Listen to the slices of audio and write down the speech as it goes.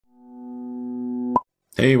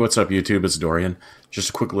Hey, what's up YouTube? It's Dorian.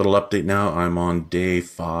 Just a quick little update now. I'm on day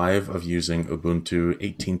 5 of using Ubuntu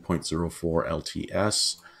 18.04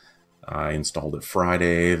 LTS. I installed it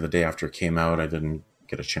Friday, the day after it came out. I didn't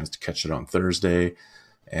get a chance to catch it on Thursday.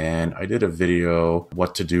 And I did a video,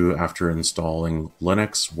 what to do after installing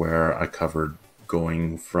Linux, where I covered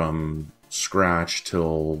going from scratch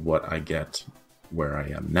till what I get where I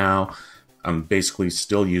am now. I'm basically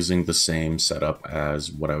still using the same setup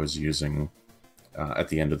as what I was using at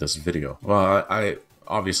the end of this video. Well, I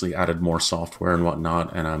obviously added more software and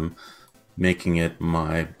whatnot, and I'm making it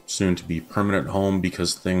my soon-to-be permanent home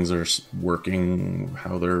because things are working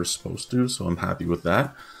how they're supposed to, so I'm happy with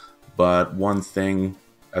that. But one thing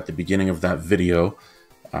at the beginning of that video,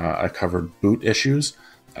 I covered boot issues.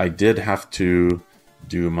 I did have to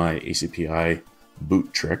do my ACPI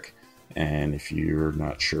boot trick, and if you're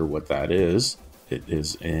not sure what that is, it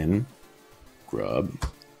is in Grub.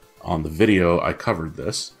 On the video, I covered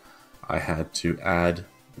this. I had to add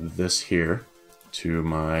this here to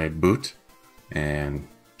my boot, and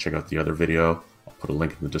check out the other video. I'll put a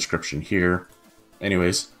link in the description here.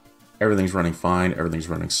 Anyways, everything's running fine. Everything's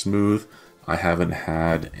running smooth. I haven't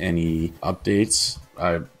had any updates.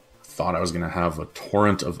 I thought I was going to have a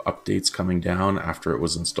torrent of updates coming down after it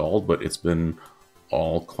was installed, but it's been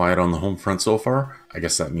all quiet on the home front so far. I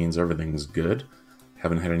guess that means everything's good.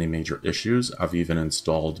 Haven't had any major issues. I've even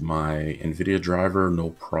installed my NVIDIA driver, no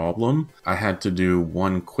problem. I had to do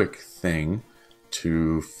one quick thing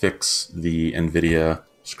to fix the NVIDIA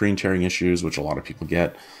screen tearing issues, which a lot of people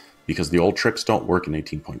get, because the old tricks don't work in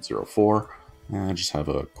 18.04. I just have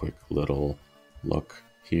a quick little look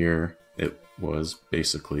here. It was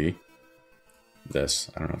basically this.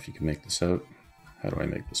 I don't know if you can make this out. How do I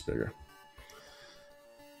make this bigger?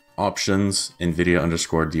 Options,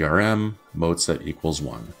 NVIDIA_DRM, mode set equals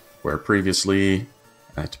 1. Where previously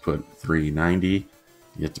I had to put 390,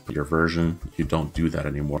 you have to put your version. You don't do that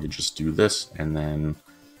anymore. You just do this and then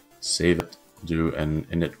save it, do an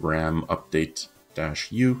init RAM update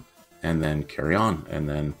 -u, and then carry on, and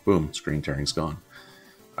then boom, screen tearing's gone.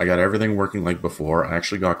 I got everything working like before. I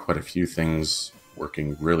actually got quite a few things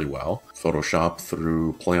working really well. Photoshop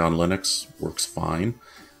through Play on Linux works fine.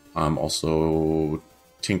 Also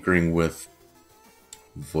tinkering with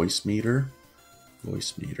voice meter.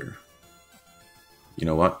 You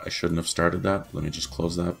know what? I shouldn't have started that. Let me just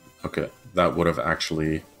close that. Okay, that would have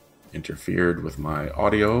actually interfered with my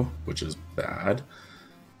audio, which is bad.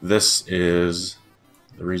 This is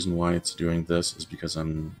the reason why it's doing this is because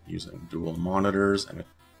I'm using dual monitors and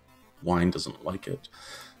Wine doesn't like it.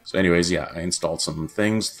 So anyways, yeah, I installed some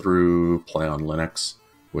things through Play on Linux,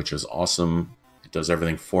 which is awesome. It does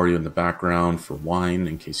everything for you in the background for Wine,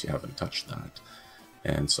 in case you haven't touched that.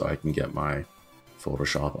 And so I can get my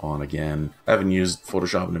Photoshop on again. I haven't used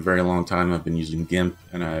Photoshop in a very long time. I've been using GIMP,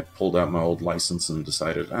 and I pulled out my old license and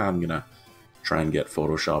decided I'm gonna try and get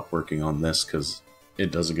Photoshop working on this because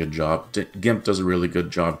it does a good job. GIMP does a really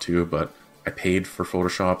good job too, but I paid for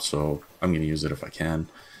Photoshop, so I'm gonna use it if I can.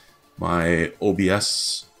 My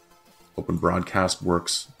OBS, Open Broadcast,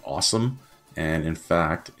 works awesome. And in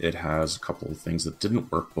fact, it has a couple of things that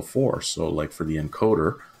didn't work before. So like for the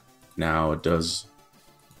encoder, now it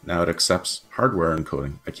accepts hardware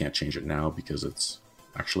encoding. I can't change it now because it's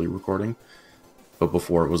actually recording. But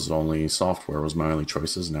before it was only software was my only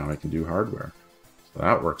choices. Now I can do hardware. So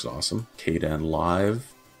that works awesome. Kden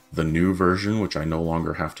Live, the new version, which I no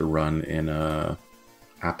longer have to run in a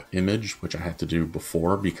app image, which I had to do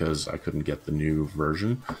before because I couldn't get the new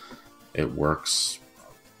version. It works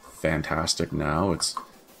fantastic now. It's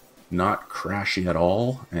not crashy at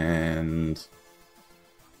all, and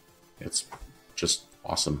it's just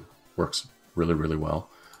awesome. Works really, really well.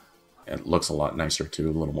 It looks a lot nicer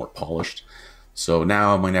too, a little more polished. So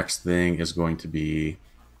now my next thing is going to be,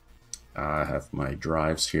 I have my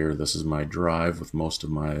drives here. This is my drive with most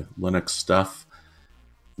of my Linux stuff.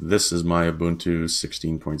 This is my Ubuntu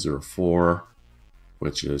 16.04,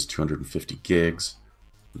 which is 250 gigs.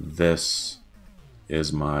 This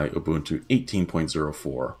is my Ubuntu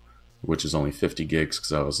 18.04, which is only 50 gigs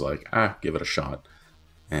because I was like, give it a shot.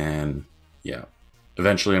 And yeah,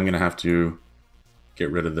 eventually I'm going to have to get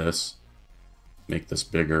rid of this, make this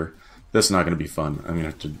bigger. This is not going to be fun. I'm going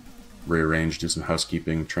to have to rearrange, do some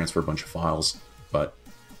housekeeping, transfer a bunch of files, but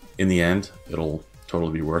in the end, it'll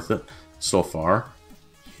totally be worth it. So far,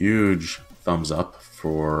 huge thumbs up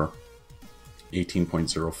for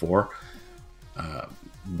 18.04.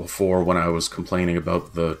 Before, when I was complaining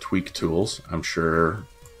about the tweak tools, I'm sure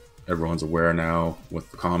everyone's aware now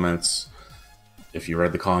with the comments. If you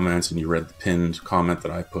read the comments and you read the pinned comment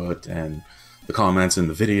that I put and the comments in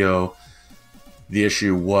the video, the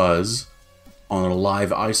issue was on a live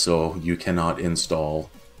ISO, you cannot install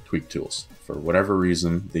tweak tools. For whatever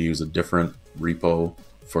reason, they use a different repo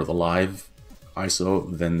for the live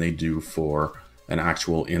ISO than they do for an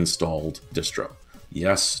actual installed distro.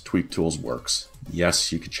 Yes, tweak tools works.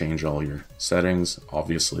 Yes, you could change all your settings.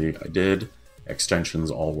 Obviously, I did. Extensions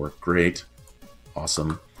all work great.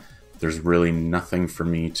 Awesome. There's really nothing for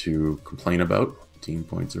me to complain about.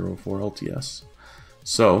 18.04 LTS.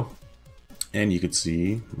 So, and you can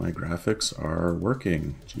see my graphics are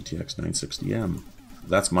working. GTX 960M.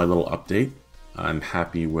 That's my little update. I'm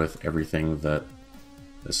happy with everything that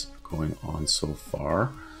is going on so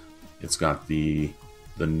far. It's got the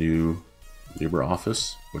new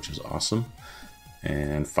LibreOffice, which is awesome,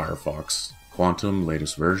 and Firefox Quantum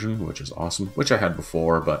latest version, which is awesome, which I had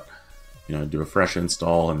before, but you know, do a fresh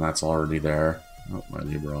install and that's already there. Oh, my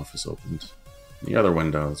LibreOffice opened the other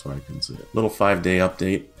window, that's why I couldn't see it. Little 5-day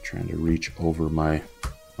update, trying to reach over my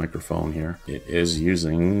microphone here. It is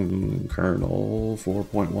using kernel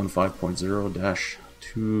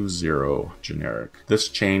 4.15.0-20 generic. This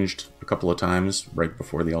changed a couple of times right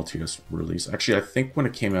before the LTS release. Actually, I think when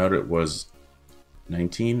it came out it was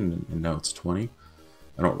 19 and now it's 20.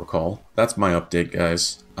 I don't recall. That's my update,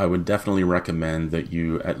 guys. I would definitely recommend that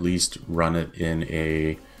you at least run it in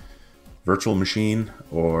a virtual machine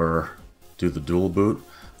or do the dual boot.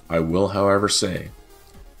 I will, however, say,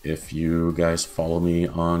 if you guys follow me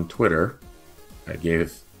on Twitter, I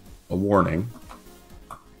gave a warning.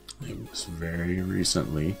 It was very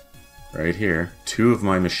recently, right here. 2 of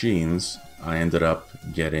my machines, I ended up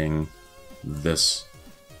getting this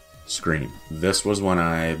screen. This was when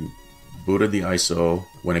I booted the ISO.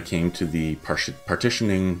 When it came to the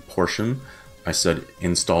partitioning portion, I said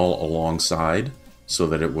install alongside so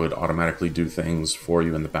that it would automatically do things for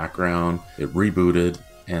you in the background. It rebooted,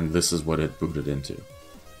 and this is what it booted into.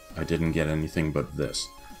 I didn't get anything but this.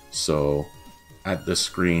 So at this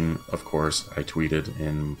screen, of course, I tweeted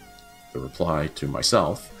in the reply to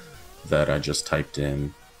myself that I just typed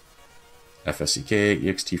in FSCK,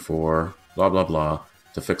 ext4, blah, blah, blah,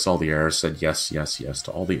 to fix all the errors, said yes, yes, yes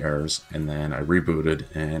to all the errors, and then I rebooted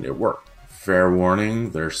and it worked. Fair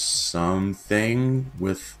warning, there's something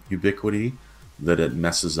with Ubiquiti that it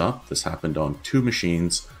messes up. This happened on 2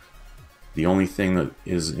 machines. The only thing that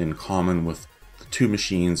is in common with the 2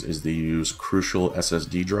 machines is they use Crucial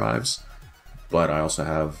SSD drives, but I also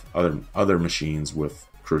have other machines with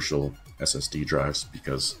Crucial SSD drives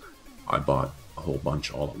because I bought a whole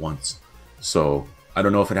bunch all at once. So I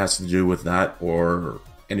don't know if it has to do with that or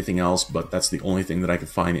anything else, but that's the only thing that I could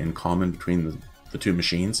find in common between the 2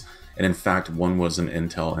 machines. And in fact, one was an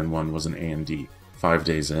Intel and one was an AMD. 5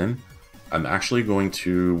 days in, I'm actually going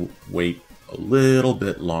to wait a little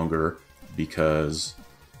bit longer because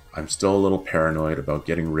I'm still a little paranoid about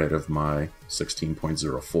getting rid of my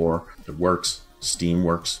 16.04. It works, Steam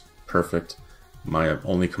works perfect. My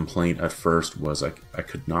only complaint at first was I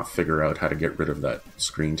could not figure out how to get rid of that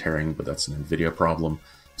screen tearing, but that's an NVIDIA problem.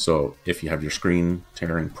 So if you have your screen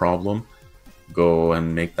tearing problem, go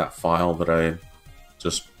and make that file that I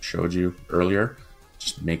just showed you earlier.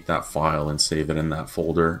 Just make that file and save it in that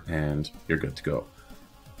folder and you're good to go.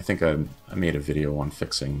 I think I made a video on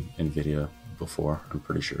fixing NVIDIA before, I'm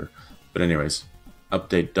pretty sure. But anyways,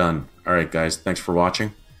 update done. All right, guys, thanks for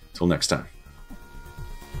watching. Till next time.